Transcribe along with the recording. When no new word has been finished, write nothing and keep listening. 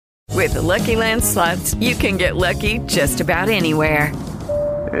With the Lucky Land Slots, you can get lucky just about anywhere.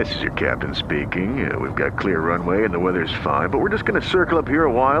 This is your captain speaking. We've got clear runway and the weather's fine, but we're just going to circle up here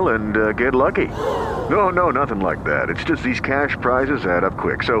a while and get lucky. No, nothing like that. It's just these cash prizes add up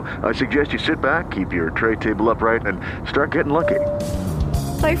quick. So I suggest you sit back, keep your tray table upright, and start getting lucky.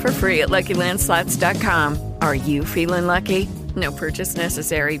 Play for free at LuckyLandSlots.com. Are you feeling lucky? No purchase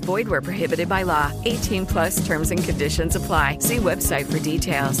necessary. Void where prohibited by law. 18 plus terms and conditions apply. See website for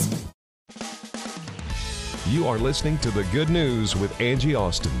details. You are listening to The Good News with Angie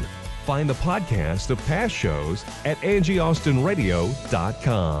Austin. Find the podcast of past shows at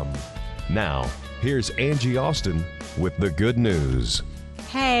angieaustinradio.com. Now, here's Angie Austin with The Good News.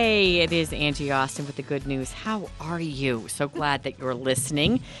 Hey, it is Angie Austin with the good news. How are you? So glad that you're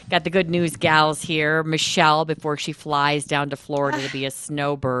listening. Got the good news gals here. Michelle, before she flies down to Florida to be a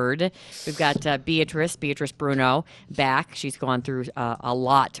snowbird. We've got Beatrice Bruno back. She's gone through a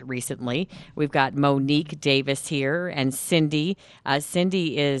lot recently. We've got Monique Davis here and Cindy.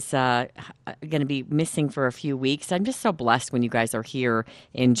 Cindy is going to be missing for a few weeks. I'm just so blessed when you guys are here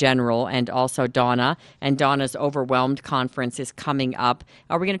in general. And also Donna. And Donna's Overwhelmed Conference is coming up.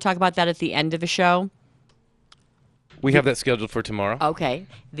 Are we going to talk about that at the end of the show? We have that scheduled for tomorrow. Okay.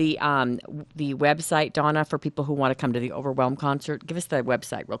 The website, Donna, for people who want to come to the Overwhelmed concert, give us the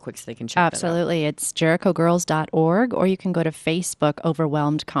website real quick so they can check Absolutely. that out. It's jerichogirls.org, or you can go to Facebook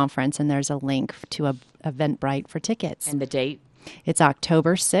Overwhelmed Conference, and there's a link to Eventbrite for tickets. And the date? It's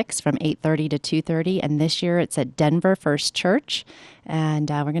October 6th from 8:30 to 2:30, and this year it's at Denver First Church,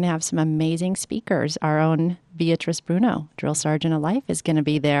 and we're going to have some amazing speakers. Our own Beatrice Bruno, Drill Sergeant of Life, is going to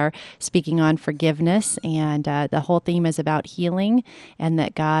be there speaking on forgiveness, and the whole theme is about healing and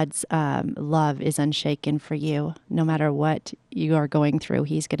that God's love is unshaken for you. No matter what you are going through,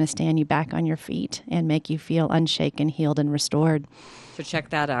 He's going to stand you back on your feet and make you feel unshaken, healed, and restored. So check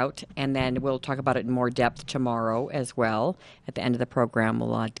that out, and then we'll talk about it in more depth tomorrow as well. At the end of the program,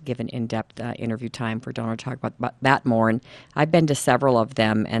 we'll give an in-depth interview time for Donna to talk about that more. And I've been to several of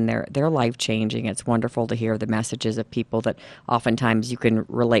them, and they're life-changing. It's wonderful to hear the messages of people that oftentimes you can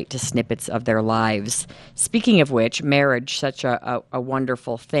relate to snippets of their lives. Speaking of which, marriage, such a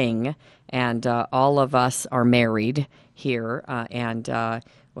wonderful thing, and all of us are married here,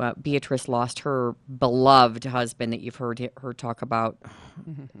 Beatrice lost her beloved husband that you've heard her talk about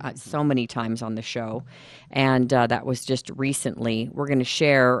so many times on the show. And that was just recently. We're going to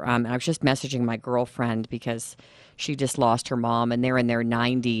share, I was just messaging my girlfriend because she just lost her mom, and they're in their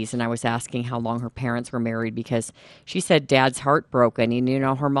 90s. And I was asking how long her parents were married because she said Dad's heartbroken. And,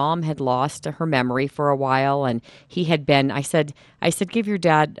 her mom had lost her memory for a while, and he had been, I said, give your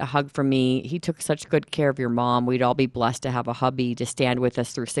dad a hug from me. He took such good care of your mom. We'd all be blessed to have a hubby to stand with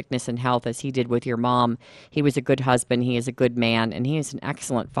us through sickness and health as he did with your mom. He was a good husband. He is a good man, and he is an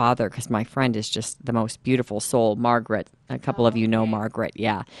excellent father because my friend is just the most beautiful soul, Margaret. A couple of you know Margaret.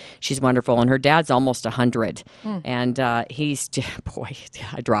 Yeah, she's wonderful. And her dad's almost 100. And he's, boy,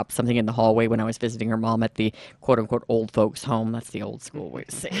 I dropped something in the hallway when I was visiting her mom at the quote-unquote old folks home. That's the old school way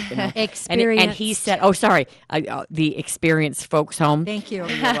to say it. Experience. And he said, the experienced folks home. Thank you.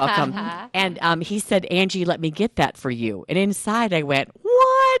 You're welcome. And he said, Angie, let me get that for you. And inside I went,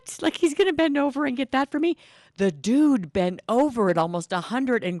 what? Like he's going to bend over and get that for me? The dude bent over at almost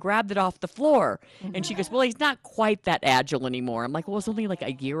 100 and grabbed it off the floor. And she goes, well, he's not quite that agile anymore. I'm like, well, it's only like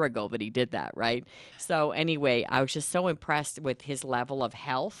a year ago that he did that, right? So anyway, I was just so impressed with his level of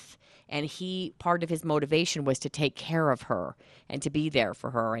health. And part of his motivation was to take care of her and to be there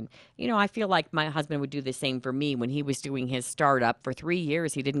for her. And, I feel like my husband would do the same for me. When he was doing his startup for 3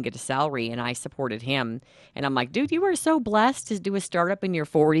 years, he didn't get a salary, and I supported him. And I'm like, dude, you are so blessed to do a startup in your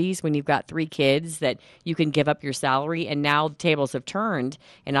 40s when you've got 3 kids that you can give up your salary. And now the tables have turned,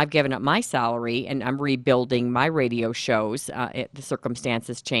 and I've given up my salary, and I'm rebuilding my radio shows. The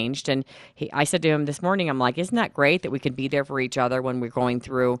circumstances changed. And I said to him this morning, I'm like, isn't that great that we can be there for each other when we're going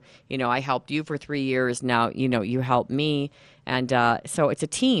through, I helped you for 3 years. Now, you helped me. And so it's a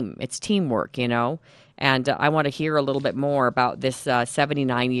team. It's teamwork, And I want to hear a little bit more about this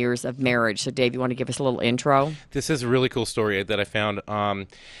 79 years of marriage. So, Dave, you want to give us a little intro? This is a really cool story that I found.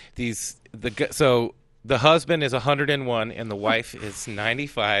 So the husband is 101 and the wife is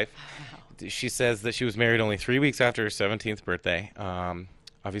 95. She says that she was married only 3 weeks after her 17th birthday.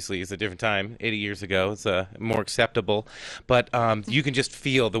 Obviously, it's a different time. 80 years ago, it's more acceptable. But you can just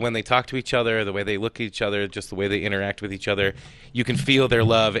feel when they talk to each other, the way they look at each other, just the way they interact with each other. You can feel their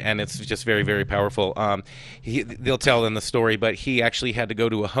love, and it's just very, very powerful. They'll tell in the story, but he actually had to go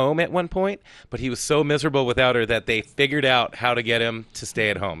to a home at one point, but he was so miserable without her that they figured out how to get him to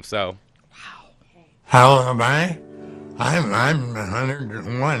stay at home. So, How am I? I'm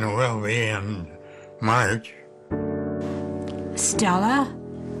 101, will be in March. Stella,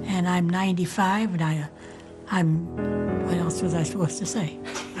 and I'm 95, and I'm, what else was I supposed to say?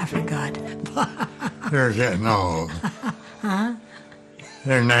 I forgot. They're getting old. Huh?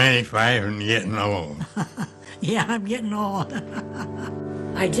 They're 95 and getting old. Yeah, I'm getting old.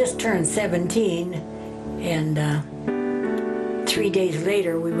 I just turned 17, and 3 days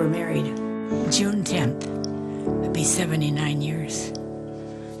later we were married. June 10th. It'd be 79 years.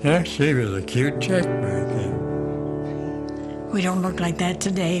 Yeah, she was a cute chick back then. We don't look like that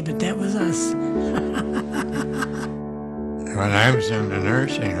today, but that was us. When I was in the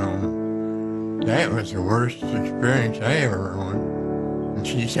nursing home, that was the worst experience I ever had. And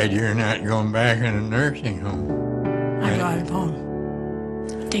she said, "You're not going back in a nursing home." I drive home.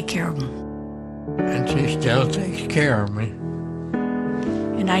 Take care of them. And she still takes care of me.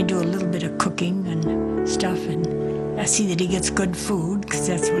 And I do a little bit of cooking and stuff, and I see that he gets good food, because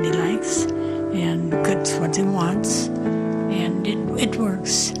that's what he likes, and that's what he wants, and it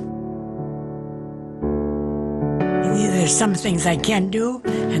works. There's some things I can do,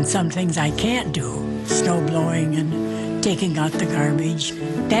 and some things I can't do. Snow blowing and taking out the garbage.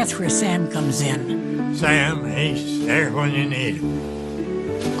 That's where Sam comes in. Sam, he's there when you need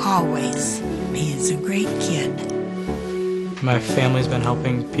him. Always. He is a great kid. My family's been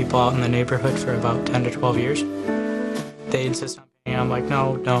helping people out in the neighborhood for about 10 to 12 years. They insist on paying. I'm like,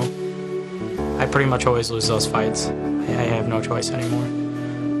 no. I pretty much always lose those fights. I have no choice anymore.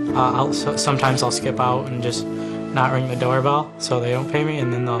 Sometimes I'll skip out and just not ring the doorbell so they don't pay me,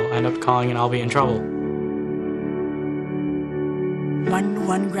 and then they'll end up calling and I'll be in trouble.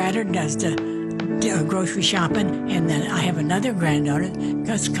 One granddaughter does the grocery shopping, and then I have another granddaughter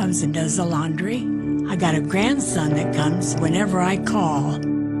that comes and does the laundry. I got a grandson that comes whenever I call,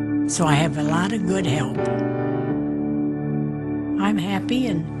 so I have a lot of good help. I'm happy,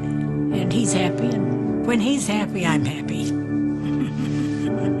 and he's happy, and when he's happy, I'm happy.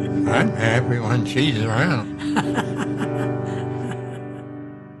 I'm happy when she's around.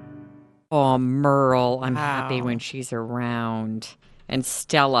 Oh, Merle, I'm happy when she's around. And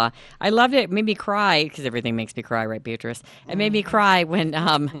Stella, I loved it. It made me cry, because everything makes me cry, right, Beatrice? It made me cry when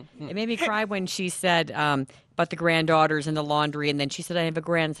she said about the granddaughters and the laundry, and then she said, "I have a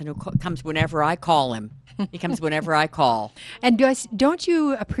grandson who comes whenever I call him. He comes whenever I call." And don't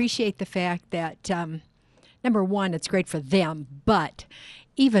you appreciate the fact that number one, it's great for them, but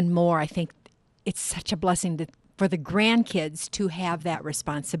even more, I think it's such a blessing for the grandkids to have that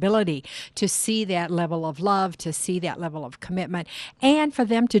responsibility, to see that level of love, to see that level of commitment, and for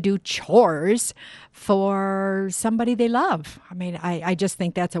them to do chores for somebody they love. I mean, I just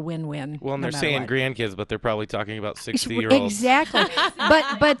think that's a win-win. Well, and they're saying grandkids, but they're probably talking about 60-year-olds. Exactly.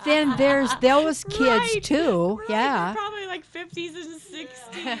 but then there's those kids too. Right. Yeah. They're probably like 50s and 60s.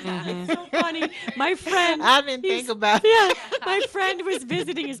 It's so funny. My friend. I didn't think about it. Yeah. My friend was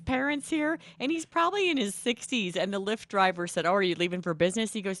visiting his parents here, and he's probably in his 60s. And the Lyft driver said, "Oh, are you leaving for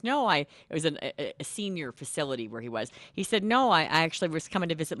business?" He goes, "No, it was a senior facility where he was." He said, "No, I actually was coming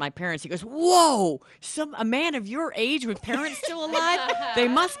to visit my parents." He goes, "Whoa, a man of your age with parents still alive? They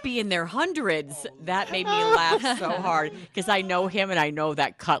must be in their hundreds." That made me laugh so hard, because I know him and I know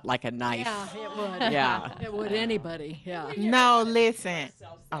that cut like a knife. Yeah, it would. Yeah. It would anybody. Yeah. No, listen.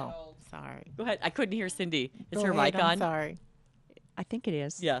 Oh, sorry. Go ahead. I couldn't hear Cindy. Is Go her ahead, mic on? I'm sorry. I think it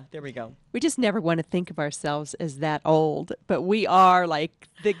is. Yeah, there we go. We just never want to think of ourselves as that old, but we are like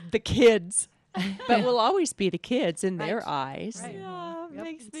the kids. But we'll always be the kids in their eyes. Right. Yeah,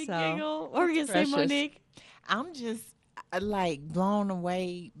 makes me So, giggle. What were you going to say, precious. Monique? I'm just like blown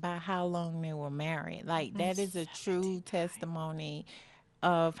away by how long they were married. Like that is a true testimony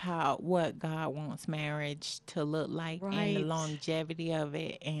of what God wants marriage to look like, and the Right. longevity of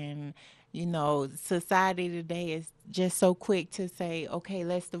it. And society today is just so quick to say, okay,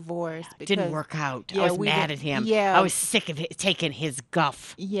 let's divorce. Didn't work out. Yeah, I was we mad did- at him. yeah. I was sick of taking his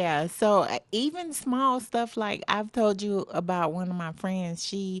guff. Yeah, so even small stuff, like I've told you about one of my friends.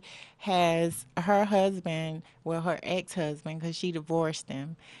 She has her husband, her ex-husband, because she divorced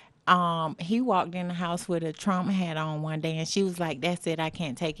him. He walked in the house with a Trump hat on one day, and she was like, "That's it, I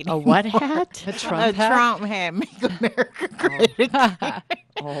can't take it A anymore." what hat? A Trump hat? Trump hat, Make America Great Again.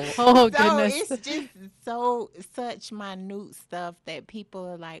 Oh, goodness. So it's just such minute stuff that people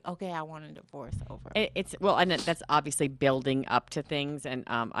are like, okay, I want a divorce over. And that's obviously building up to things. And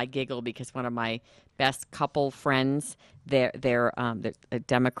I giggle because one of my best couple friends, they're a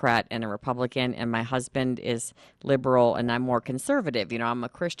Democrat and a Republican, and my husband is liberal, and I'm more conservative. I'm a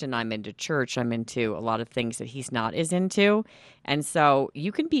Christian. I'm into church. I'm into a lot of things that he's not as into. And so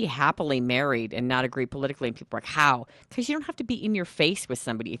you can be happily married and not agree politically. And people are like, how? Because you don't have to be in your face with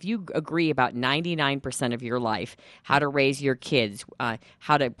somebody. If you agree about 99% of your life, how to raise your kids,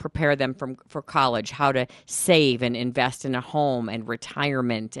 how to prepare them for college, how to save and invest in a home and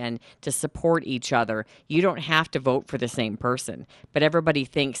retirement and to support each other, you don't have to vote for the same person. But everybody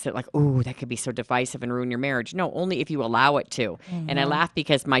thinks that, like, oh, that could be so divisive and ruin your marriage. No, only if you allow it to. Mm-hmm. And I laugh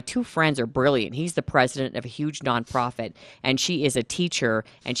because my two friends are brilliant. He's the president of a huge nonprofit, and she is a teacher,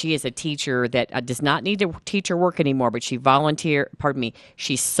 and she is a teacher that does not need to teach her work anymore, but she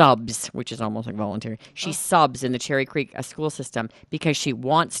she subs, which is almost like volunteer. She subs in the Cherry Creek school system because she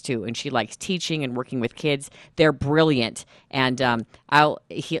wants to, and she likes teaching and working with kids. They're brilliant. And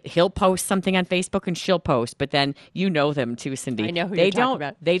he'll post something on Facebook and she'll post, but then you know them too, Cindy. I know who you're talking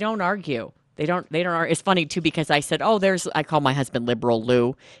about. They don't argue. They don't. It's funny too because I said, I call my husband liberal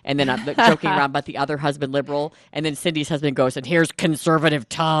Lou, and then I'm joking around about the other husband liberal, and then Cindy's husband goes, and here's conservative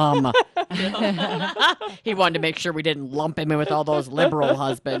Tom. He wanted to make sure we didn't lump him in with all those liberal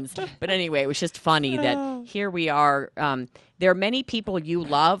husbands. But anyway, it was just funny that here we are. There are many people you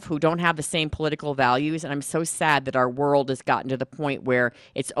love who don't have the same political values, and I'm so sad that our world has gotten to the point where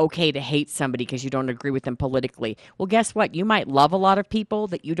it's okay to hate somebody because you don't agree with them politically. Well, guess what? You might love a lot of people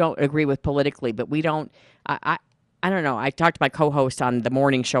that you don't agree with politically, but we don't. I don't know. I talked to my co-host on the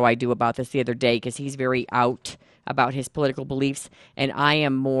morning show I do about this the other day because he's very out about his political beliefs, and I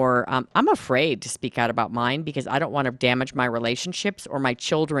am more, I'm afraid to speak out about mine because I don't want to damage my relationships or my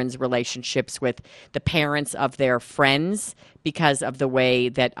children's relationships with the parents of their friends because of the way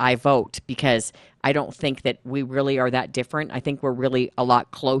that I vote, because I don't think that we really are that different. I think we're really a lot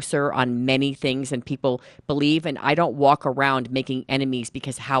closer on many things than people believe, and I don't walk around making enemies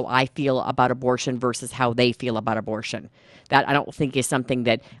because how I feel about abortion versus how they feel about abortion. That I don't think is something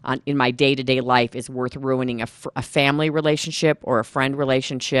that in my day-to-day life is worth ruining a family relationship or a friend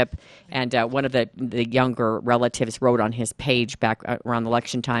relationship. And one of the younger relatives wrote on his page back around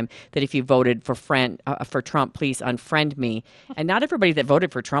election time that if you voted for Trump, please unfriend me. And not everybody that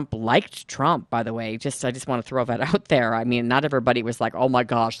voted for Trump liked Trump, by the way. I just want to throw that out there. I mean, not everybody was like, oh my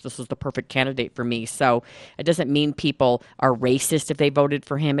gosh, this is the perfect candidate for me. So it doesn't mean people are racist if they voted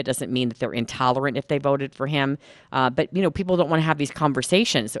for him. It doesn't mean that they're intolerant if they voted for him. But people don't want to have these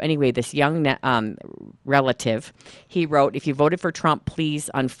conversations. So anyway, this young relative, he wrote, if you voted for Trump, please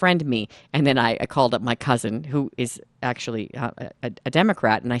unfriend me. And then I called up my cousin, who is actually a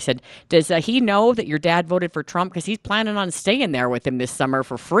Democrat, and I said, does he know that your dad voted for Trump? Because he's planning on staying there with him this summer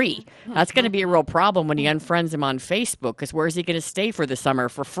for free. That's going to be a real problem when he unfriends him on Facebook, because where is he going to stay for the summer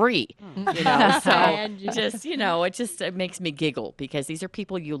for free? So it makes me giggle, because these are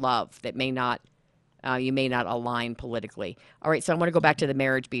people you love that you may not align politically. All right, so I want to go back to the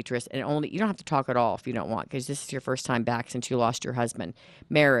marriage, Beatrice, and you don't have to talk at all if you don't want, because this is your first time back since you lost your husband.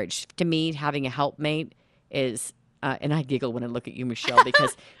 Marriage, to me, having a helpmate is, and I giggle when I look at you, Michelle,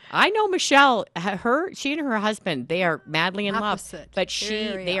 because I know Michelle, she and her husband, they are madly in love, but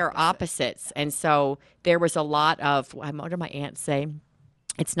they are opposites. And so there was a lot of, what did my aunt say?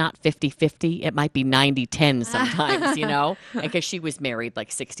 It's not 50-50. It might be 90-10 sometimes, because she was married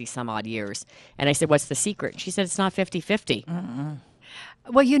like 60 some odd years. And I said, what's the secret? She said, it's not 50-50.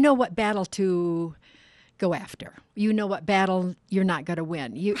 Well, you know what battle to go after. You know what battle you're not going to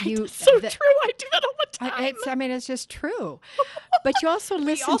win. It's so true. I do that all the time. It's just true. But you also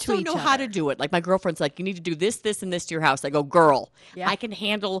listen to each other. We also know how to do it. Like my girlfriend's like, you need to do this, this, and this to your house. I go, girl, I can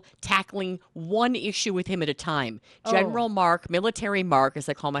handle tackling one issue with him at a time. General Mark, Military Mark, as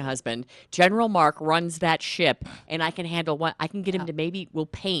I call my husband, General Mark runs that ship, and I can handle one. I can get him to maybe we'll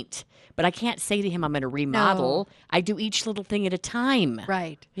paint, but I can't say to him I'm going to remodel. No. I do each little thing at a time.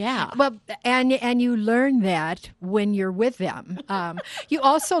 Right. Yeah. Well, and you learn that when you're with them. You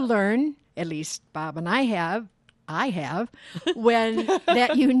also learn, at least Bob and I have, when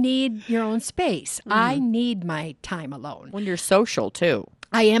that you need your own space. I need my time alone. When you're social, too.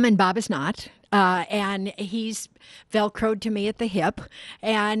 I am, and Bob is not. And he's Velcroed to me at the hip,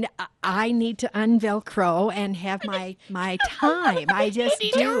 and I need to unvelcro and have my time. I just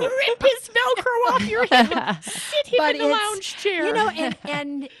need to rip his Velcro off your hip and sit him in the lounge chair.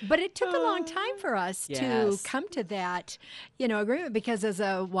 But it took a long time for us to come to that, agreement, because as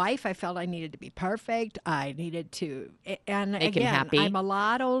a wife, I felt I needed to be perfect. I needed to, and make him happy. I'm a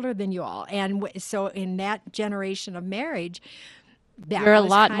lot older than you all, and so in that generation of marriage, You're a was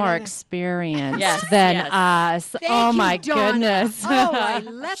lot kinda more the- experienced Yes, than yes. us. Thank Oh you, my Donna. goodness. Oh, I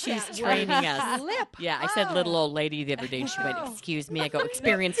let She's that training word us. slip. Yeah, I said little old lady the other day. She went, "Excuse me." I go,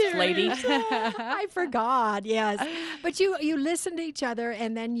 "Experienced lady." I forgot. Yes, but you listen to each other,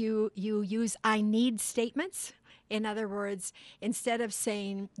 and then you use "I need" statements. In other words, instead of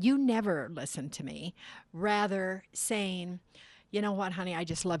saying "you never listen to me," rather saying, "You know what, honey, I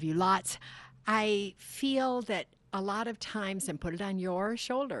just love you lots. I feel that." A lot of times, and put it on your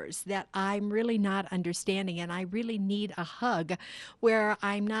shoulders, that I'm really not understanding and I really need a hug where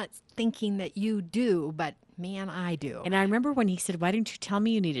I'm not thinking that you do, but man, I do. And I remember when he said, "Why didn't you tell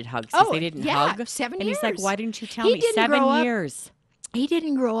me you needed hugs?" 'Cause Oh, they didn't yeah, hug. 7 And he's like, years. "Why didn't you tell He me?" didn't 7 grow up- years. He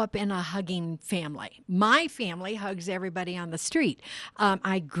didn't grow up in a hugging family. My family hugs everybody on the street.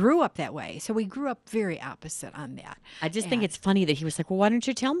 I grew up that way. So we grew up very opposite on that. I just think it's funny that he was like, "Well, why didn't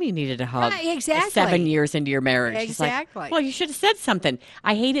you tell me you needed a hug?" Right, exactly. 7 years into your marriage. It's like, Exactly. well, you should have said something.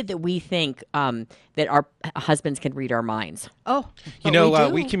 I hated that we think that our husbands can read our minds. Oh, You know,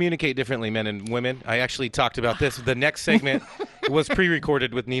 we communicate differently, men and women. I actually talked about this. The next segment was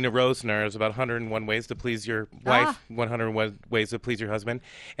pre-recorded with Nina Rosner. It was about 101 ways to please your wife, 101 ways to please your husband.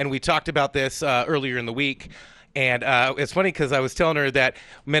 And we talked about this earlier in the week. And it's funny because I was telling her that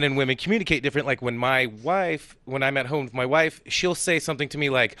men and women communicate different. Like when I'm at home with my wife, she'll say something to me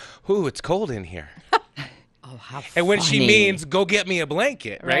like, "Ooh, it's cold in here." Oh, how And when she funny. means go get me a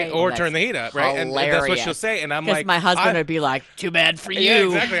blanket, right? Right. Or Oh, turn the heat up, right? And that's what hilarious. she'll say. And I'm 'Cause like, my husband would be like, "Too bad for you." Yeah,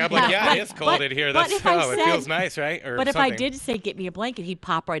 exactly. I'm like, yeah, But- it's cold but- in here. but That's if I it said- feels nice, right? Or But if I something. did say, "Get me a blanket," he'd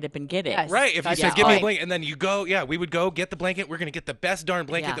pop right up and get it. Right, if you Yeah. said, "Give me a Oh. blanket," and then you go, we would go get the blanket. We're going to get the best darn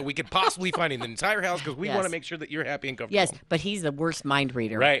blanket Yeah. that we could possibly find in the entire house because we Yes. want to make sure that you're happy and comfortable. Yes, but he's the worst mind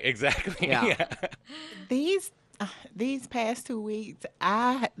reader. Right, exactly. Yeah. These past 2 weeks,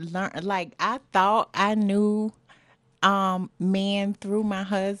 I learned, like, I thought I knew men through my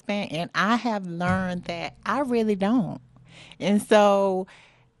husband, and I have learned that I really don't. And so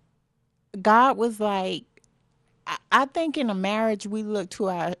God was like, I think in a marriage we look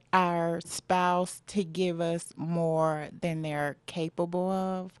to our spouse to give us more than they're capable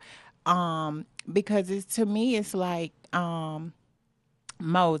of, because to me it's like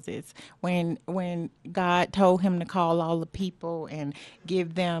Moses when God told him to call all the people and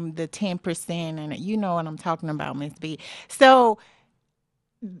give them the 10%, and you know what I'm talking about, Miss B. So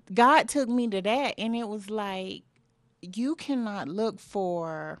God took me to that, and it was like, you cannot look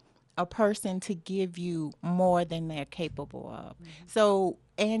for a person to give you more than they're capable of. So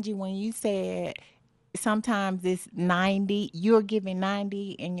Angie, when you said sometimes it's 90, you're giving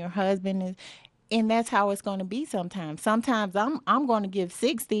 90 and your husband is, and that's how it's going to be sometimes. Sometimes I'm going to give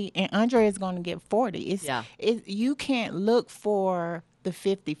 60 and Andre is going to give 40. You can't look for the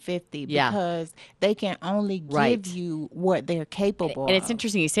 50-50 because they can only give you what they're capable And it's of.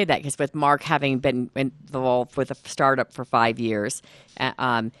 interesting you say that because with Mark having been involved with a startup for 5 years,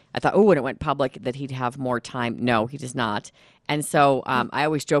 I thought, when it went public that he'd have more time. No, he does not. And so I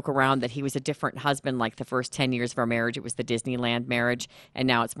always joke around that he was a different husband. Like the first 10 years of our marriage, it was the Disneyland marriage. And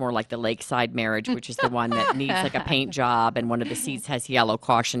now it's more like the Lakeside marriage, which is the one that needs like a paint job. And one of the seats has yellow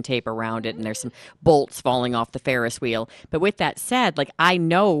caution tape around it. And there's some bolts falling off the Ferris wheel. But with that said, like I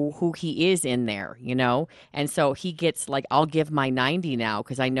know who he is in there, you know? And so he gets like, I'll give my 90 now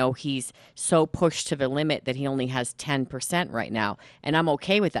because I know he's so pushed to the limit that he only has 10% right now. And I'm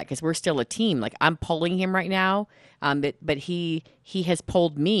okay with that because we're still a team. Like I'm pulling him right now. But he has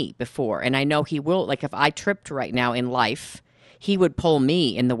pulled me before, and I know he will. Like if I tripped right now in life, he would pull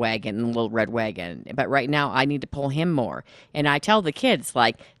me in the wagon, in the little red wagon. But right now, I need to pull him more. And I tell the kids,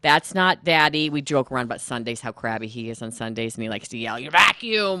 like, that's not daddy. We joke around about Sundays, how crabby he is on Sundays, and he likes to yell, "You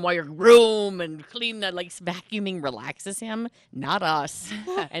vacuum while your room and clean that." Like vacuuming relaxes him, not us.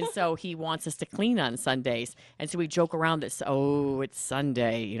 And so he wants us to clean on Sundays. And so we joke around that, it's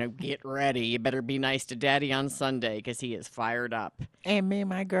Sunday. You know, get ready. You better be nice to daddy on Sunday because he is fired up. And me and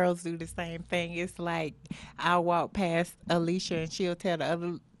my girls do the same thing. It's like I walk past Alicia and she'll tell the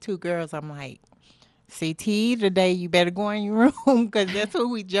other two girls, I'm like, CTE today, you better go in your room because that's what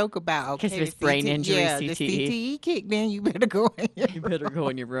we joke about. Because of his brain injury, yeah, CTE. the CTE kicked in, you better go in your You better go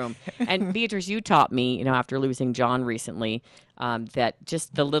in your room. And Beatrice, you taught me, you know, after losing John recently, that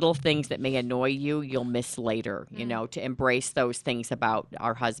just the little things that may annoy you, you'll miss later, you know, to embrace those things about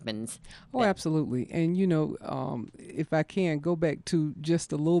our husbands. Oh, absolutely. And, you know, if I can go back to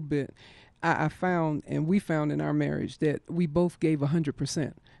just a little bit, I found, and we found in our marriage that we both gave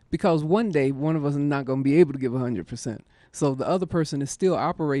 100%. Because one day, one of us is not going to be able to give 100%. So the other person is still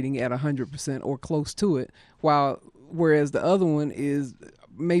operating at 100% or close to it, whereas the other one is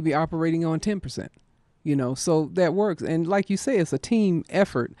maybe operating on 10%. so that works. And like you say, it's a team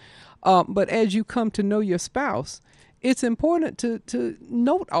effort. But as you come to know your spouse, it's important to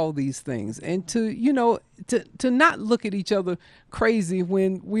note all these things and to not look at each other crazy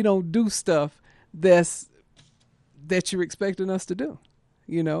when we don't do stuff that you're expecting us to do,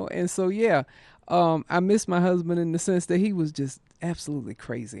 And so, yeah, I miss my husband in the sense that he was just absolutely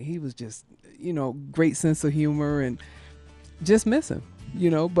crazy. He was just, great sense of humor, and just miss him,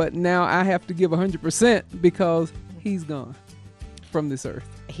 But now I have to give 100% because he's gone from this earth.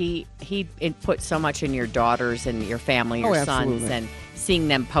 He put so much in your daughters and your family, your sons, and seeing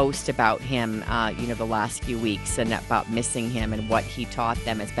them post about him, the last few weeks, and about missing him and what he taught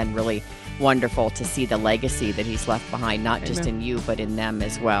them has been really wonderful to see the legacy that he's left behind, not just in you, but in them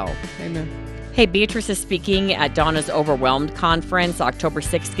as well. Amen. Hey, Beatrice is speaking at Donna's Overwhelmed Conference, October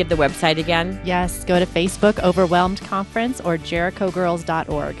 6th. Give the website again. Yes, go to Facebook, Overwhelmed Conference, or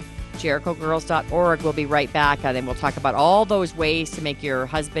JerichoGirls.org. JerichoGirls.org. We'll be right back, and then we'll talk about all those ways to make your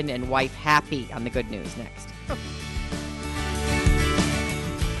husband and wife happy on the Good News next.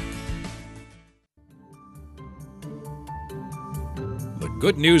 The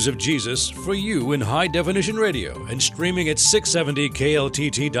good news of Jesus for you in high-definition radio and streaming at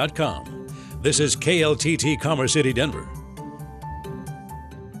 670kltt.com. This is KLTT Commerce City, Denver.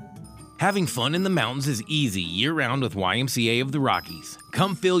 Having fun in the mountains is easy year-round with YMCA of the Rockies.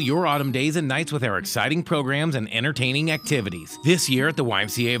 Come fill your autumn days and nights with our exciting programs and entertaining activities. This year at the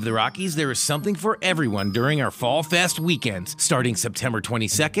YMCA of the Rockies, there is something for everyone during our Fall Fest weekends, starting September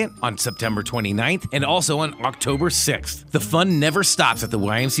 22nd, on September 29th, and also on October 6th. The fun never stops at the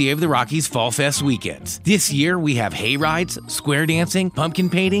YMCA of the Rockies Fall Fest weekends. This year, we have hay rides, square dancing, pumpkin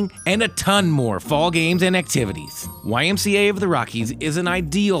painting, and a ton more fall games and activities. YMCA of the Rockies is an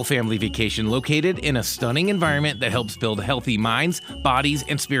ideal family vacation located in a stunning environment that helps build healthy minds, bodies,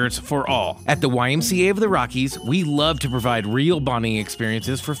 and spirits for all. At the YMCA of the Rockies, we love to provide real bonding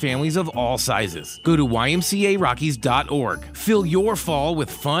experiences for families of all sizes. Go to ymcarockies.org. Fill your fall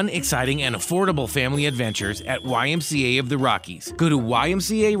with fun, exciting, and affordable family adventures at YMCA of the Rockies. Go to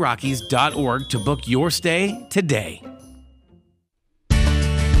ymcarockies.org to book your stay today.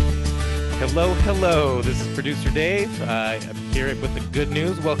 Hello. This is producer Dave. I'm here with the good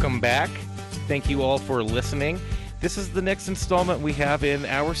news. Welcome back. Thank you all for listening. This is the next installment we have in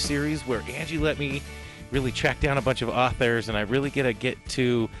our series where Angie let me really track down a bunch of authors, and I really get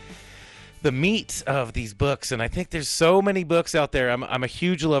to the meat of these books. And I think there's so many books out there. I'm a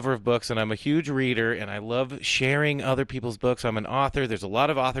huge lover of books, and I'm a huge reader, and I love sharing other people's books. I'm an author. There's a lot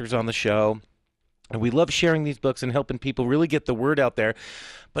of authors on the show, and we love sharing these books and helping people really get the word out there.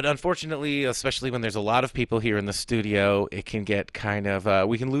 But unfortunately, especially when there's a lot of people here in the studio, it can get kind of,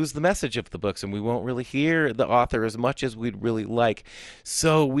 we can lose the message of the books, and we won't really hear the author as much as we'd really like.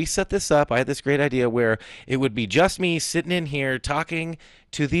 So we set this up. I had this great idea where it would be just me sitting in here talking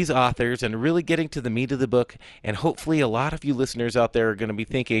to these authors and really getting to the meat of the book. And hopefully a lot of you listeners out there are going to be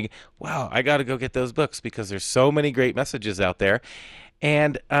thinking, wow, I got to go get those books because there's so many great messages out there.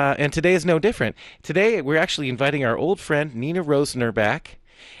 And today is no different. Today we're actually inviting our old friend Nina Rosner back.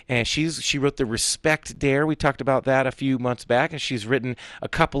 And she wrote The Respect Dare. We talked about that a few months back, and she's written a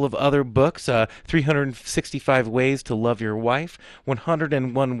couple of other books, 365 Ways to Love Your Wife,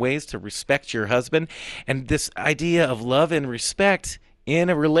 101 Ways to Respect Your Husband. And this idea of love and respect in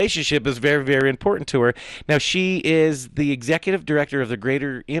a relationship is very, very important to her. Now, she is the executive director of the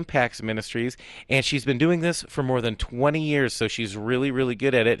Greater Impacts Ministries, and she's been doing this for more than 20 years, so she's really, really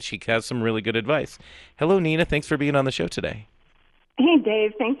good at it. She has some really good advice. Hello, Nina. Thanks for being on the show today. Hey,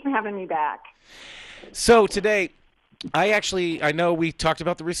 Dave. Thanks for having me back. So today, I know we talked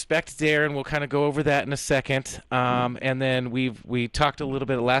about the Respect Dare, and we'll kind of go over that in a second. And then we talked a little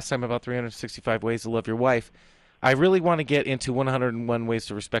bit last time about 365 Ways to Love Your Wife. I really want to get into 101 Ways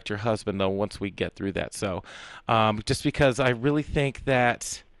to Respect Your Husband, though, once we get through that. So just because I really think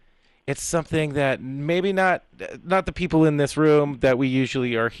that it's something that maybe not the people in this room that we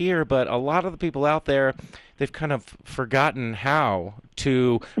usually are here, but a lot of the people out there, they've kind of forgotten how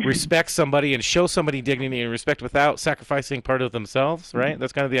to respect somebody and show somebody dignity and respect without sacrificing part of themselves, right?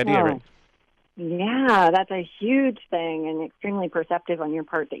 That's kind of the idea, right? Yeah, that's a huge thing and extremely perceptive on your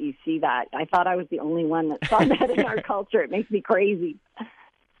part that you see that. I thought I was the only one that saw that in our culture. It makes me crazy.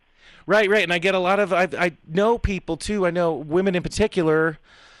 Right. And I get a lot of, I know people too, I know women in particular,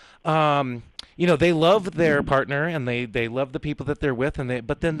 they love their partner and they love the people that they're with,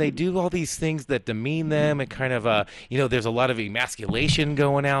 but then they do all these things that demean them and kind of there's a lot of emasculation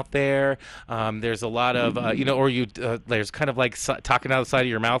going out there. There's a lot of there's kind of like talking out the side of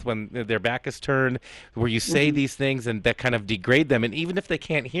your mouth when their back is turned, where you say these things and that kind of degrade them, and even if they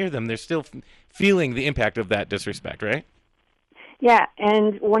can't hear them, they're still feeling the impact of that disrespect, right? Yeah,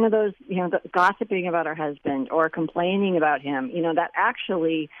 and one of those, gossiping about our husband or complaining about him, that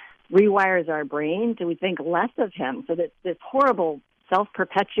actually rewires our brain so we think less of him. So that this horrible,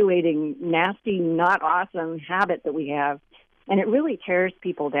 self-perpetuating, nasty, not awesome habit that we have, and it really tears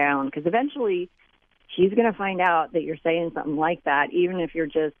people down because eventually she's going to find out that you're saying something like that, even if you're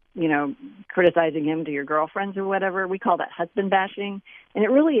just, criticizing him to your girlfriends or whatever. We call that husband bashing, and it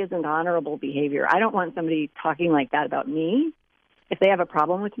really isn't honorable behavior. I don't want somebody talking like that about me. If they have a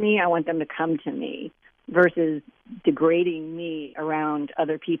problem with me, I want them to come to me versus degrading me around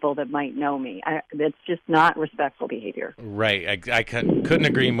other people that might know me. That's just not respectful behavior. Right. I couldn't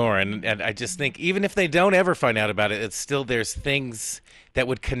agree more. And I just think even if they don't ever find out about it, it's still there's things that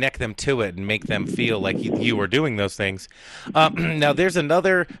would connect them to it and make them feel like you are doing those things. Now, there's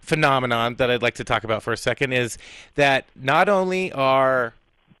another phenomenon that I'd like to talk about for a second is that not only are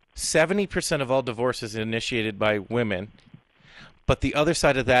 70% of all divorces initiated by women, but the other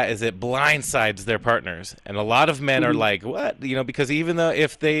side of that is it blindsides their partners. And a lot of men are like, what? Because even though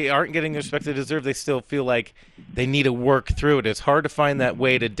if they aren't getting the respect they deserve, they still feel like they need to work through it. It's hard to find that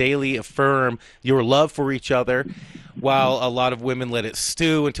way to daily affirm your love for each other, while a lot of women let it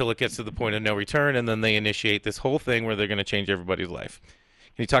stew until it gets to the point of no return, and then they initiate this whole thing where they're going to change everybody's life.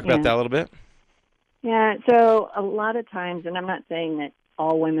 Can you talk about that a little bit? Yeah, so a lot of times, and I'm not saying that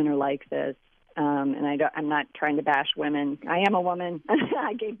all women are like this, and I'm not trying to bash women. I am a woman.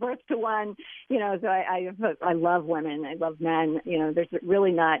 I gave birth to one, so I love women. I love men. There's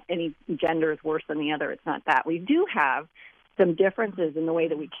really not any gender is worse than the other. It's not that. We do have some differences in the way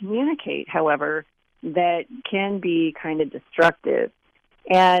that we communicate, however, that can be kind of destructive.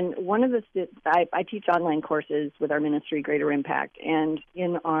 And one of I teach online courses with our ministry, Greater Impact, and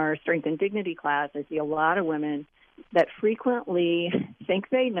in our Strength and Dignity class, I see a lot of women that frequently think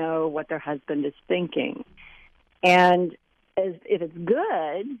they know what their husband is thinking. And if it's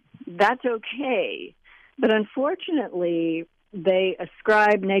good, that's okay. But unfortunately, they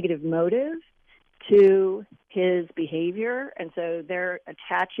ascribe negative motive to his behavior, and so they're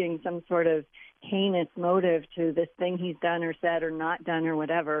attaching some sort of heinous motive to this thing he's done or said or not done or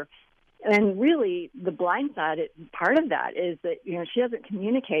whatever. And really, the blind side, part of that is that, she doesn't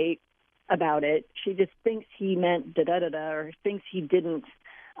communicate about it. She just thinks he meant da-da-da-da, or thinks he didn't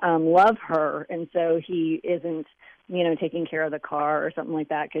love her, and so he isn't, taking care of the car or something like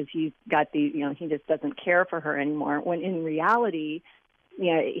that because he's got he just doesn't care for her anymore. When in reality,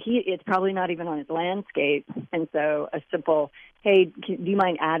 it's probably not even on his landscape. And so a simple, hey, do you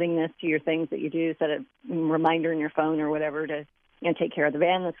mind adding this to your things that you do, set a reminder in your phone or whatever to take care of the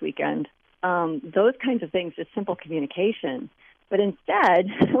van this weekend. Those kinds of things, just simple communication. But instead,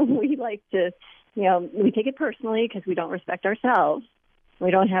 we like to, we take it personally because we don't respect ourselves. We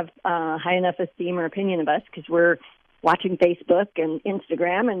don't have high enough esteem or opinion of us because we're watching Facebook and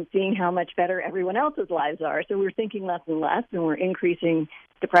Instagram and seeing how much better everyone else's lives are. So we're thinking less and less, and we're increasing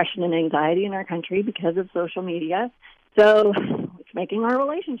depression and anxiety in our country because of social media. So it's making our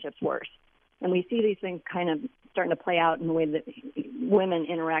relationships worse. And we see these things kind of starting to play out in the way that women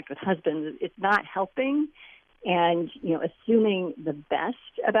interact with husbands. It's not helping. And, assuming the best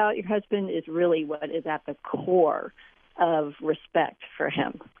about your husband is really what is at the core of respect for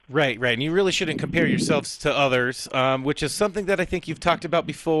him. Right. And you really shouldn't compare yourselves to others, which is something that I think you've talked about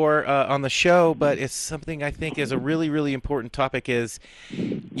before on the show, but it's something I think is a really, really important topic is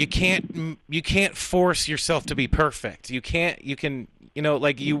you can't force yourself to be perfect. We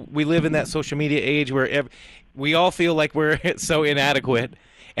live in that social media age where we all feel like we're so inadequate.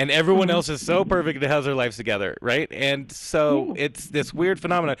 And everyone else is so perfect and has their lives together, right? And so it's this weird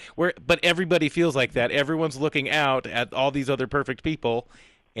phenomenon but everybody feels like that. Everyone's looking out at all these other perfect people,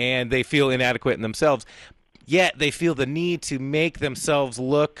 and they feel inadequate in themselves. Yet they feel the need to make themselves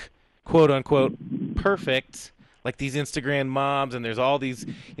look, quote unquote, perfect, like these Instagram moms, and there's all these,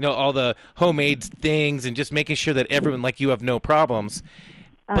 all the homemade things, and just making sure that everyone, like you, have no problems.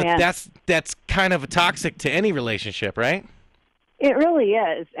 But that's kind of toxic to any relationship, right? It really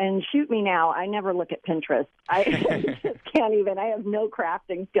is. And shoot me now, I never look at Pinterest. I just can't even. I have no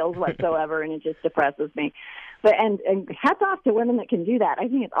crafting skills whatsoever, and it just depresses me. But and hats off to women that can do that. I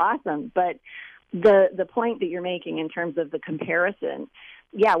think it's awesome. But the point that you're making in terms of the comparison,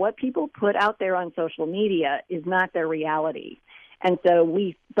 what people put out there on social media is not their reality. And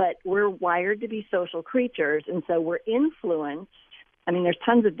so but we're wired to be social creatures, and so we're influenced. I mean, there's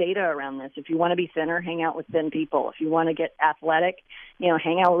tons of data around this. If you want to be thinner, hang out with thin people. If you want to get athletic,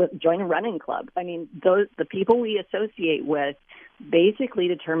 join a running club. I mean, the people we associate with basically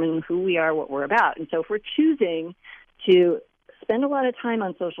determine who we are, what we're about. And so if we're choosing to spend a lot of time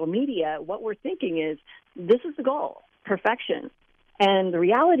on social media, what we're thinking is, this is the goal, perfection. And the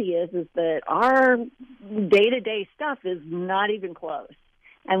reality is that our day-to-day stuff is not even close.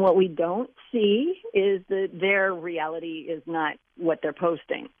 And what we don't see is that their reality is not what they're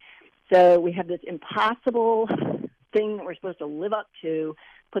posting. So we have this impossible thing that we're supposed to live up to,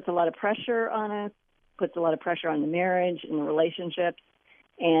 puts a lot of pressure on us, puts a lot of pressure on the marriage and the relationships,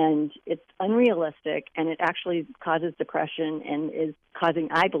 and it's unrealistic, and it actually causes depression and is causing,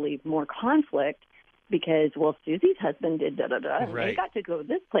 I believe, more conflict because, well, Susie's husband did da-da-da, and they got to go to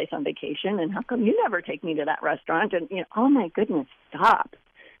this place on vacation, and how come you never take me to that restaurant? And, oh, my goodness, stop.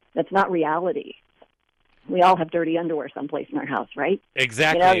 That's not reality. We all have dirty underwear someplace in our house, right?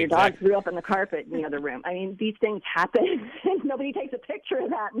 Exactly. Your dog threw up in the carpet in the other room. I mean, these things happen, and nobody takes a picture of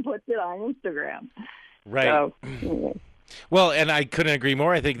that and puts it on Instagram. Right. So, anyway. Well, and I couldn't agree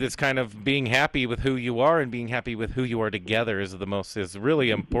more. I think this kind of being happy with who you are and being happy with who you are together is really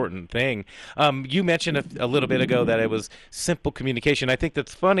important thing. You mentioned a little bit ago that it was simple communication. I think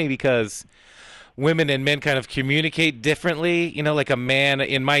that's funny because women and men kind of communicate differently. Like a man,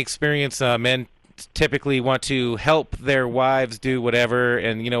 in my experience, men typically want to help their wives do whatever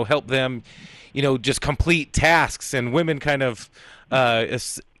and, help them, just complete tasks. And women kind of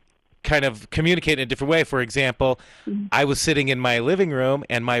communicate in a different way. For example, I was sitting in my living room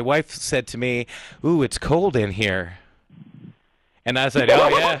and my wife said to me, "Ooh, it's cold in here." And I said, "Oh,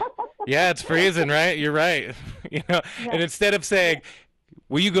 yeah. Yeah, it's freezing, right? You're right." And instead of saying,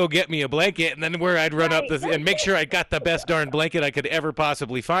 "Will you go get me a blanket?" and then I'd run up this and make sure I got the best darn blanket I could ever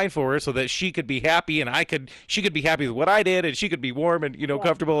possibly find for her so that she could be happy and she could be happy with what I did and she could be warm and,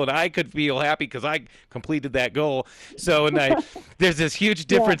 comfortable and I could feel happy because I completed that goal. So, there's this huge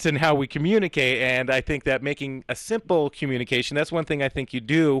difference in how we communicate, and I think that making a simple communication, that's one thing I think you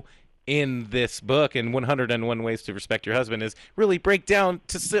do in this book, in 101 Ways to Respect Your Husband, is really break down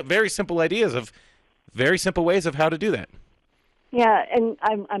to very simple ideas of very simple ways of how to do that. Yeah, and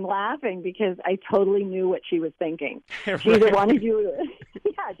I'm laughing because I totally knew what she was thinking. Right. She either wanted you to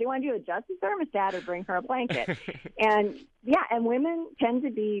adjust the thermostat or bring her a blanket. And women tend to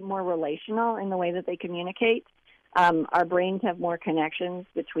be more relational in the way that they communicate. Our brains have more connections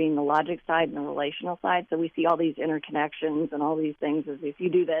between the logic side and the relational side, so we see all these interconnections and all these things as if you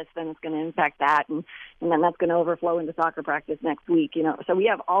do this, then it's going to impact that, and then that's going to overflow into soccer practice next week. So we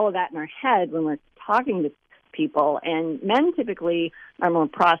have all of that in our head when we're talking to people, and men typically are more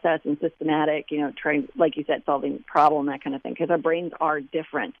processed and systematic, trying, like you said, solving the problem, that kind of thing, because our brains are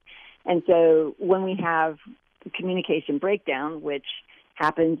different. And so when we have communication breakdown, which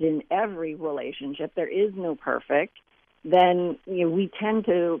happens in every relationship, there is no perfect, then we tend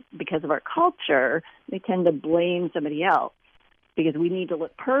to, because of our culture, we tend to blame somebody else. Because we need to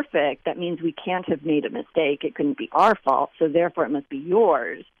look perfect, that means we can't have made a mistake. It couldn't be our fault, so therefore it must be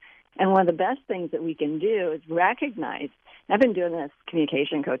yours. And one of the best things that we can do is recognize, I've been doing this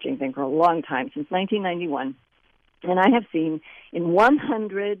communication coaching thing for a long time, since 1991, and I have seen in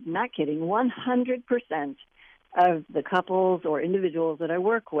 100% of the couples or individuals that I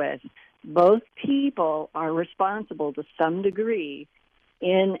work with, both people are responsible to some degree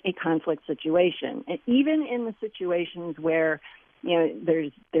in a conflict situation. And even in the situations where,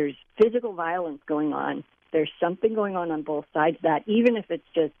 there's physical violence going on, there's something going on both sides of that, even if it's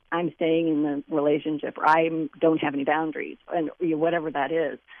just I'm staying in the relationship or I don't have any boundaries, and whatever that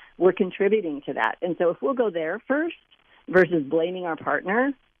is, we're contributing to that. And so if we'll go there first versus blaming our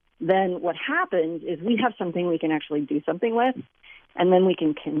partner, then what happens is we have something we can actually do something with, and then we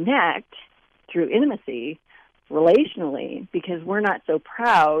can connect through intimacy relationally because we're not so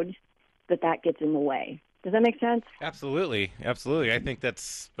proud that gets in the way. Does that make sense? Absolutely. I think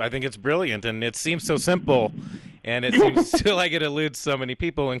it's brilliant, and it seems so simple, and it seems to like it eludes so many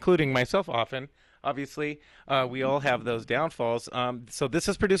people, including myself often. Obviously, we all have those downfalls. So this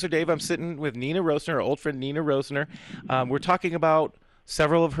is Producer Dave. I'm sitting with Nina Rosner, our old friend Nina Rosner. We're talking about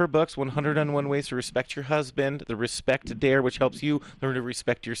several of her books, 101 Ways to Respect Your Husband, The Respect Dare, which helps you learn to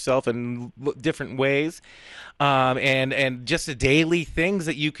respect yourself in different ways, and just the daily things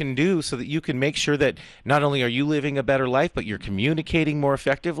that you can do so that you can make sure that not only are you living a better life, but you're communicating more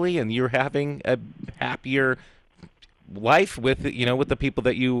effectively and you're having a happier life with the people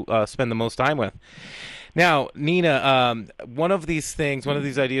that you spend the most time with. Now, Nina, one of these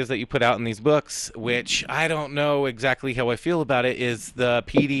ideas that you put out in these books, which I don't know exactly how I feel about it, is the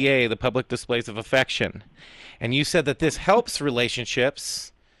PDA, the public displays of affection. And you said that this helps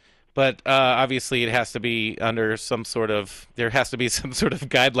relationships, but obviously it has to be under there has to be some sort of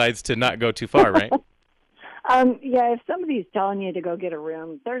guidelines to not go too far, right? Yeah, if somebody's telling you to go get a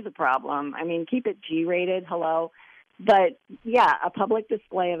room, there's a problem. I mean, keep it G-rated, hello. But, yeah, a public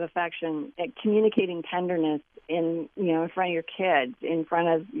display of affection, communicating tenderness in front of your kids, in front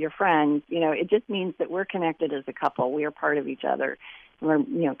of your friends, it just means that we're connected as a couple. We are part of each other. We're,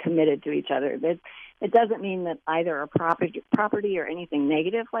 committed to each other. It doesn't mean that either a property or anything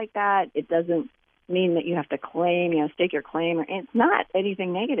negative like that. It doesn't mean that you have to claim, stake your claim. It's not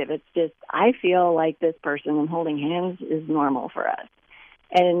anything negative. It's just I feel like this person and holding hands is normal for us.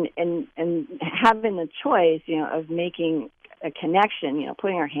 And having the choice, of making a connection,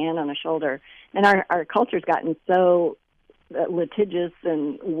 putting our hand on a shoulder. And our culture's gotten so litigious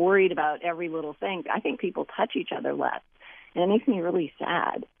and worried about every little thing. I think people touch each other less. And it makes me really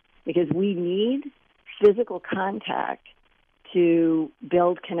sad because we need physical contact to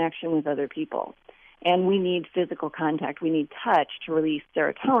build connection with other people. And we need physical contact. We need touch to release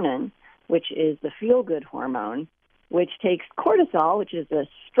serotonin, which is the feel-good hormone, which takes cortisol, which is a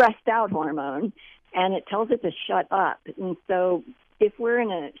stressed-out hormone, and it tells it to shut up. And so if we're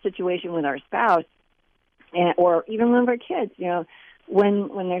in a situation with our spouse or even one of our kids, when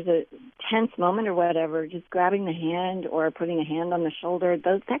there's a tense moment or whatever, just grabbing the hand or putting a hand on the shoulder,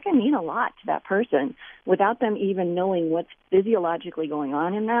 that can mean a lot to that person. Without them even knowing what's physiologically going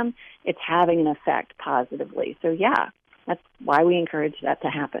on in them, it's having an effect positively. So, yeah, that's why we encourage that to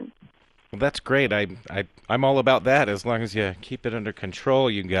happen. Well, that's great. I'm all about that as long as you keep it under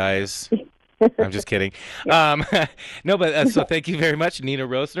control, you guys. I'm just kidding. No, but so thank you very much, Nina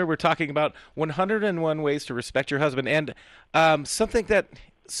Rosner. We're talking about 101 ways to respect your husband. And something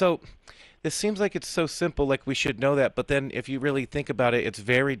this seems like it's so simple, like we should know that. But then if you really think about it, it's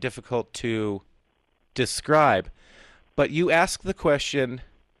very difficult to describe. But you ask the question,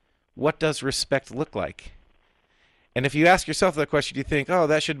 what does respect look like? And if you ask yourself that question, you think, oh,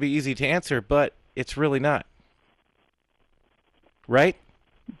 that should be easy to answer, but it's really not. Right?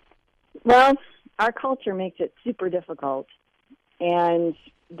 Well, our culture makes it super difficult. And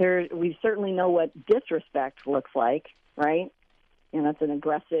we certainly know what disrespect looks like, right? And that's an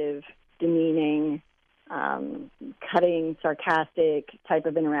aggressive, demeaning, cutting, sarcastic type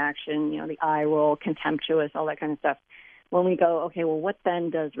of interaction, the eye roll, contemptuous, all that kind of stuff. When we go, okay, well, what then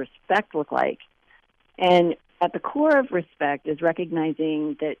does respect look like? And at the core of respect is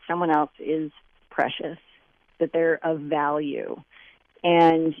recognizing that someone else is precious, that they're of value,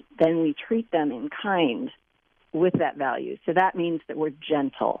 and then we treat them in kind with that value. So that means that we're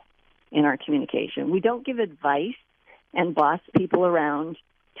gentle in our communication. We don't give advice and boss people around,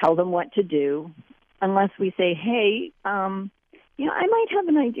 tell them what to do, unless we say, hey, I might have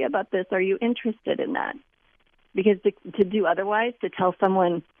an idea about this. Are you interested in that? Because to do otherwise, to tell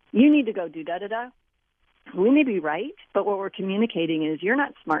someone, you need to go do da-da-da, we may be right, but what we're communicating is you're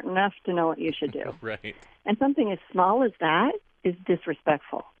not smart enough to know what you should do. Right. And something as small as that is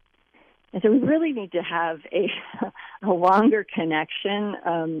disrespectful. And so we really need to have a longer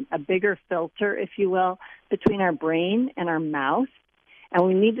connection, a bigger filter, if you will, between our brain and our mouth. And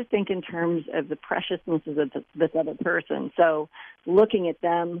we need to think in terms of the preciousness of this other person. So looking at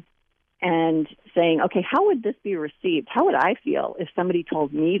them and saying, okay, how would this be received? How would I feel if somebody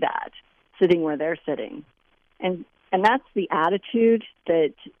told me that, sitting where they're sitting? And that's the attitude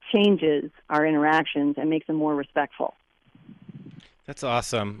that changes our interactions and makes them more respectful. That's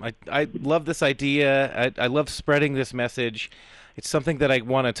awesome. I love this idea. I love spreading this message. It's something that I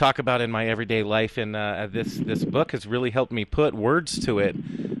want to talk about in my everyday life, and this book has really helped me put words to it,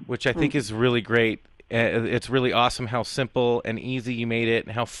 which I think is really great. It's really awesome how simple and easy you made it,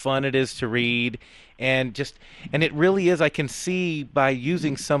 and how fun it is to read, and it really is. I can see by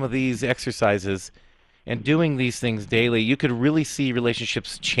using some of these exercises and doing these things daily, you could really see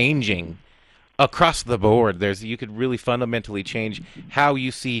relationships changing across the board. You could really fundamentally change how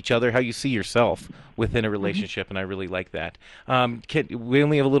you see each other, how you see yourself within a relationship, and I really like that. We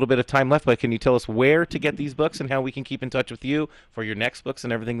only have a little bit of time left, but can you tell us where to get these books and how we can keep in touch with you for your next books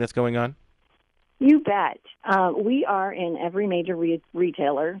and everything that's going on? You bet. We are in every major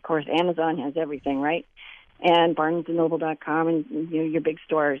retailer. Of course, Amazon has everything, right? And BarnesandNoble.com and your big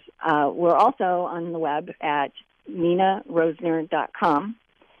stores. We're also on the web at NinaRosner.com.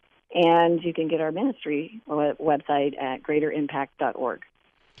 And you can get our ministry website at greaterimpact.org.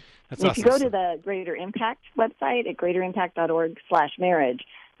 That's and awesome. If you go to the Greater Impact website at greaterimpact.org/marriage,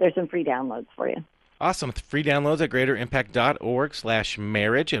 there's some free downloads for you. Awesome. Free downloads at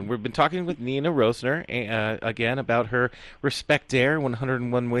greaterimpact.org/marriage. And we've been talking with Nina Rosner again about her Respect Dare,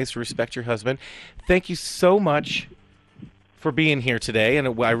 101 Ways to Respect Your Husband. Thank you so much for being here today, and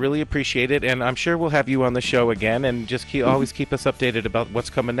I really appreciate it. And I'm sure we'll have you on the show again, and just always keep us updated about what's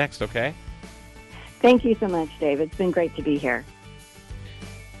coming next, okay? Thank you so much, Dave. It's been great to be here.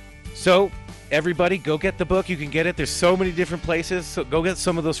 So, everybody, go get the book. You can get it. There's so many different places. So go get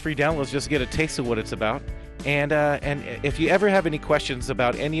some of those free downloads just to get a taste of what it's about. And if you ever have any questions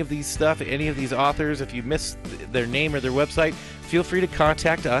about any of these stuff, any of these authors, if you missed their name or their website, feel free to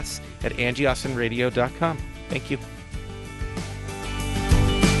contact us at angieaustinradio.com. Thank you.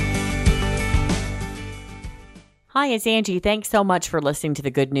 Hi, it's Angie. Thanks so much for listening to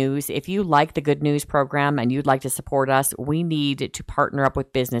The Good News. If you like The Good News program and you'd like to support us, we need to partner up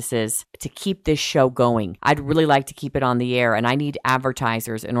with businesses to keep this show going. I'd really like to keep it on the air, and I need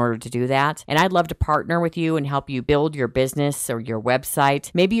advertisers in order to do that. And I'd love to partner with you and help you build your business or your website.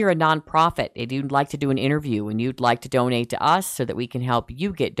 Maybe you're a nonprofit and you'd like to do an interview and you'd like to donate to us so that we can help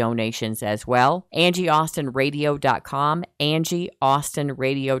you get donations as well. AngieAustinRadio.com,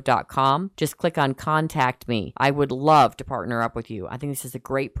 AngieAustinRadio.com. Just click on Contact Me. I would love to partner up with you. I think this is a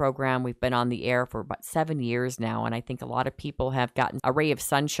great program. We've been on the air for about 7 years now, and I think a lot of people have gotten a ray of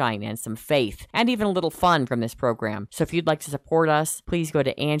sunshine and some faith and even a little fun from this program. So if you'd like to support us, please go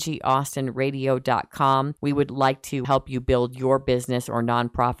to AngieAustinRadio.com. We would like to help you build your business or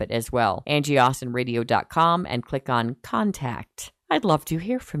nonprofit as well. AngieAustinRadio.com and click on Contact. I'd love to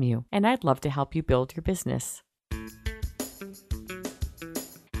hear from you, and I'd love to help you build your business.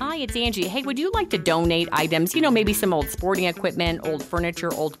 Hi, it's Angie. Hey, would you like to donate items? You know, maybe some old sporting equipment, old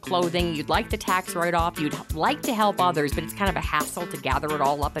furniture, old clothing. You'd like the tax write-off. You'd like to help others, but it's kind of a hassle to gather it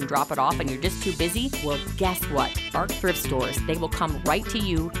all up and drop it off, and you're just too busy? Well, guess what? Arc Thrift Stores, they will come right to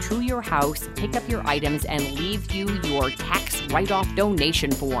you, to your house, pick up your items, and leave you your tax write-off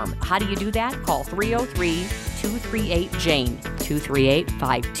donation form. How do you do that? Call 303-238-JANE,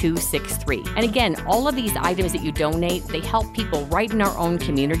 238-5263. And again, all of these items that you donate, they help people right in our own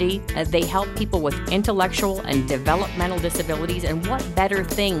community. They help people with intellectual and developmental disabilities, and what better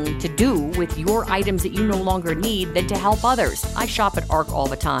thing to do with your items that you no longer need than to help others? I shop at ARC all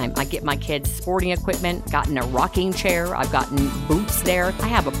the time. I get my kids sporting equipment, gotten a rocking chair, I've gotten boots there. I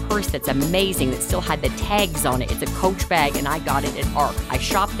have a purse that's amazing that still had the tags on it. It's a Coach bag, and I got it at ARC. I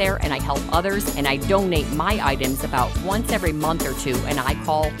shop there and I help others, and I donate my items about once every month or two, and I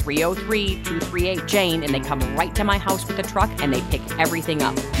call 303-238-JANE, and they come right to my house with a truck and they pick everything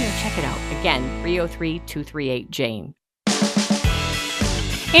up. Here, check it out. Again, 303-238-JANE.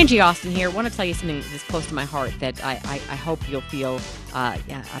 Angie Austin here. I want to tell you something that's close to my heart that I hope you'll feel a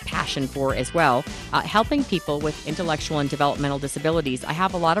passion for as well. Helping people with intellectual and developmental disabilities. I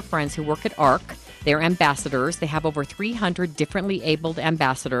have a lot of friends who work at ARC. They're ambassadors. They have over 300 differently abled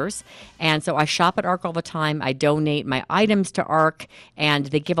ambassadors. And so I shop at ARC all the time. I donate my items to ARC, and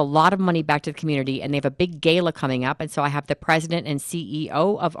they give a lot of money back to the community. And they have a big gala coming up. And so I have the president and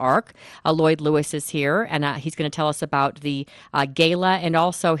CEO of ARC, Lloyd Lewis, is here. And he's going to tell us about the gala and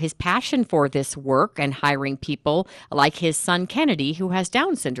also his passion for this work and hiring people like his son Kennedy, who has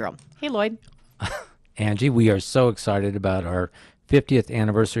Down syndrome. Hey, Lloyd. Angie, we are so excited about our 50th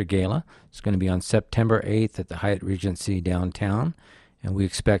anniversary gala. It's going to be on September 8th at the Hyatt Regency downtown, and we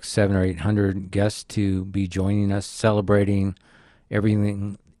expect 700 or 800 guests to be joining us, celebrating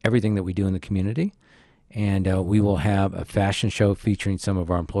everything that we do in the community. And we will have a fashion show featuring some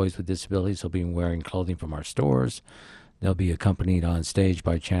of our employees with disabilities. They'll be wearing clothing from our stores. They'll be accompanied on stage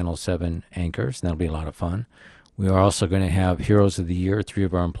by Channel 7 anchors, and that'll be a lot of fun. We are also going to have Heroes of the Year, 3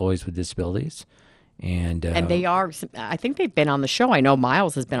 of our employees with disabilities. And they are, I think they've been on the show. I know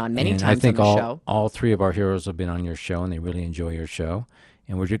Miles has been on many times I think on the show. All 3 of our heroes have been on your show, and they really enjoy your show.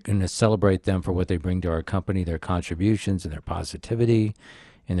 And we're just going to celebrate them for what they bring to our company, their contributions and their positivity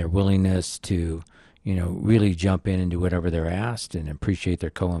and their willingness to, really jump in and do whatever they're asked and appreciate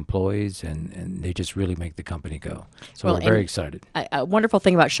their co-employees, and they just really make the company go. So we're very excited. A wonderful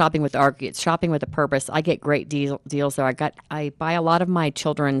thing about shopping with ARC, it's shopping with a purpose. I get great deals there. I buy a lot of my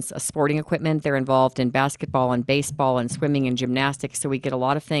children's sporting equipment. They're involved in basketball and baseball and swimming and gymnastics, so we get a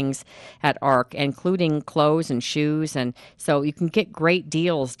lot of things at ARC, including clothes and shoes, and so you can get great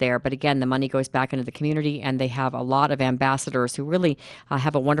deals there. But again, the money goes back into the community, and they have a lot of ambassadors who really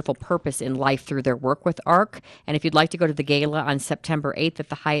have a wonderful purpose in life through their work with ARC. And if you'd like to go to the gala on September 8th at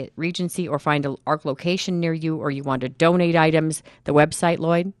the Hyatt Regency or find an ARC location near you, or you want to donate items, the website,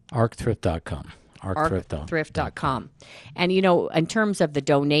 Lloyd? ArcThrift.com. arcthrift.com. And, you know, in terms of the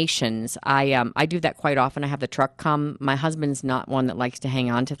donations, I do that quite often. I have the truck come. My husband's not one that likes to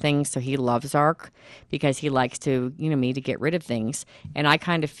hang on to things, so he loves ARC because he likes to, you know, me to get rid of things. And I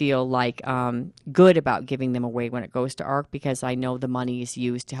kind of feel like good about giving them away when it goes to ARC because I know the money is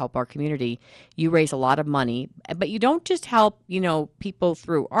used to help our community. You raise a lot of money, but you don't just help, you know, people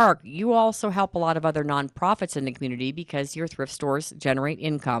through ARC. You also help a lot of other nonprofits in the community because your thrift stores generate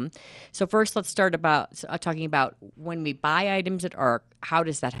income. So first, let's start about talking about when we buy items at ARC, how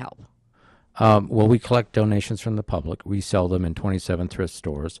does that help? Well, we collect donations from the public. We sell them in 27 thrift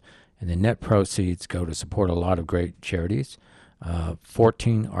stores, and the net proceeds go to support a lot of great charities,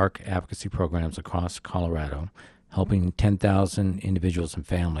 14 ARC advocacy programs across Colorado, helping 10,000 individuals and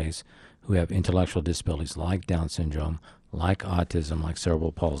families who have intellectual disabilities like Down syndrome, like autism, like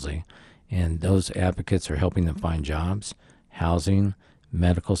cerebral palsy. And those advocates are helping them find jobs, housing,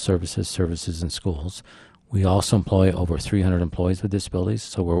 medical services in schools. We also employ over 300 employees with disabilities,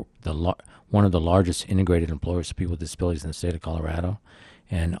 so we're one of the largest integrated employers of people with disabilities in the state of Colorado.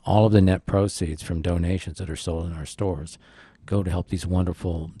 And all of the net proceeds from donations that are sold in our stores go to help these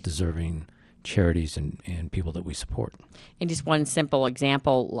wonderful, deserving charities and people that we support. And just one simple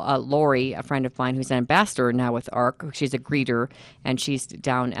example, Lori, a friend of mine who's an ambassador now with ARC, she's a greeter, and she's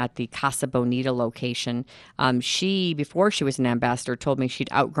down at the Casa Bonita location. She, before she was an ambassador, told me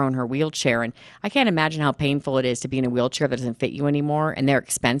she'd outgrown her wheelchair, and I can't imagine how painful it is to be in a wheelchair that doesn't fit you anymore, and they're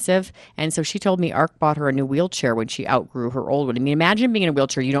expensive. And so she told me ARC bought her a new wheelchair when she outgrew her old one. I mean, imagine being in a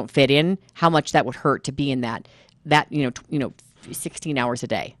wheelchair you don't fit in, how much that would hurt to be in that 16 hours a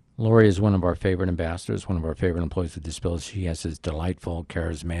day. Lori is one of our favorite ambassadors, one of our favorite employees with disabilities. She has this delightful,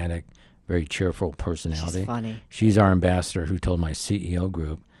 charismatic, very cheerful personality. She's funny. She's our ambassador who told my CEO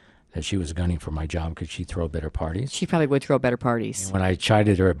group that she was gunning for my job because she'd throw better parties. She probably would throw better parties. And when I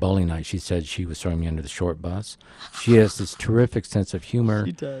chided her at bowling night, she said she was throwing me under the short bus. She has this terrific sense of humor.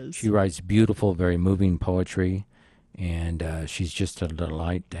 She does. She writes beautiful, very moving poetry, and she's just a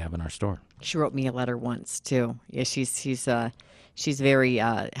delight to have in our store. She wrote me a letter once too. Yeah, she's very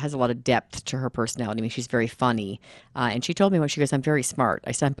has a lot of depth to her personality. I mean, she's very funny, and she told me when she goes, "I'm very smart."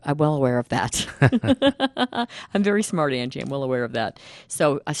 I said, "I'm well aware of that." I'm very smart, Angie. I'm well aware of that.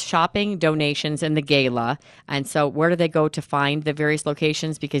 So, shopping, donations, and the gala. And so, where do they go to find the various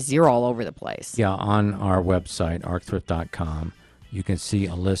locations? Because you're all over the place. Yeah, on our website, arcthrift.com, you can see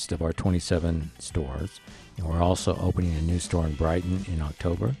a list of our 27 stores. And we're also opening a new store in Brighton in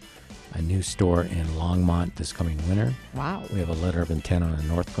October, a new store in Longmont this coming winter. Wow. We have a letter of intent on a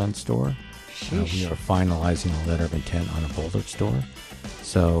North Glen store. We are finalizing a letter of intent on a Boulder store.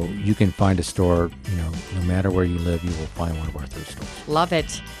 So you can find a store, no matter where you live, you will find one of our thrift stores. Love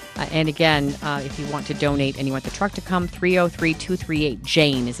it. And again, if you want to donate and you want the truck to come,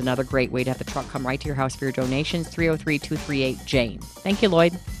 303-238-JANE is another great way to have the truck come right to your house for your donations, 303-238-JANE. Thank you,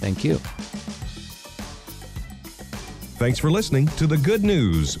 Lloyd. Thank you. Thanks for listening to The Good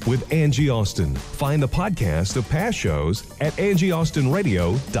News with Angie Austin. Find the podcast of past shows at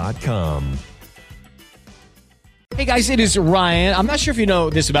angieaustinradio.com. Hey guys, it is Ryan. I'm not sure if you know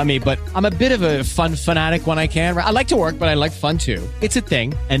this about me, but I'm a bit of a fun fanatic when I can. I like to work, but I like fun too. It's a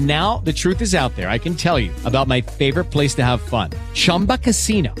thing. And now the truth is out there. I can tell you about my favorite place to have fun. Chumba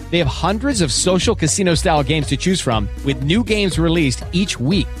Casino. They have hundreds of social casino style games to choose from with new games released each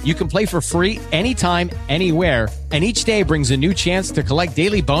week. You can play for free anytime, anywhere. And each day brings a new chance to collect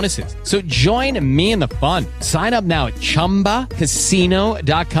daily bonuses. So join me in the fun. Sign up now at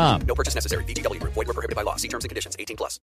ChumbaCasino.com. No purchase necessary. VGW Group. Void where prohibited by law. See terms and conditions. 18+.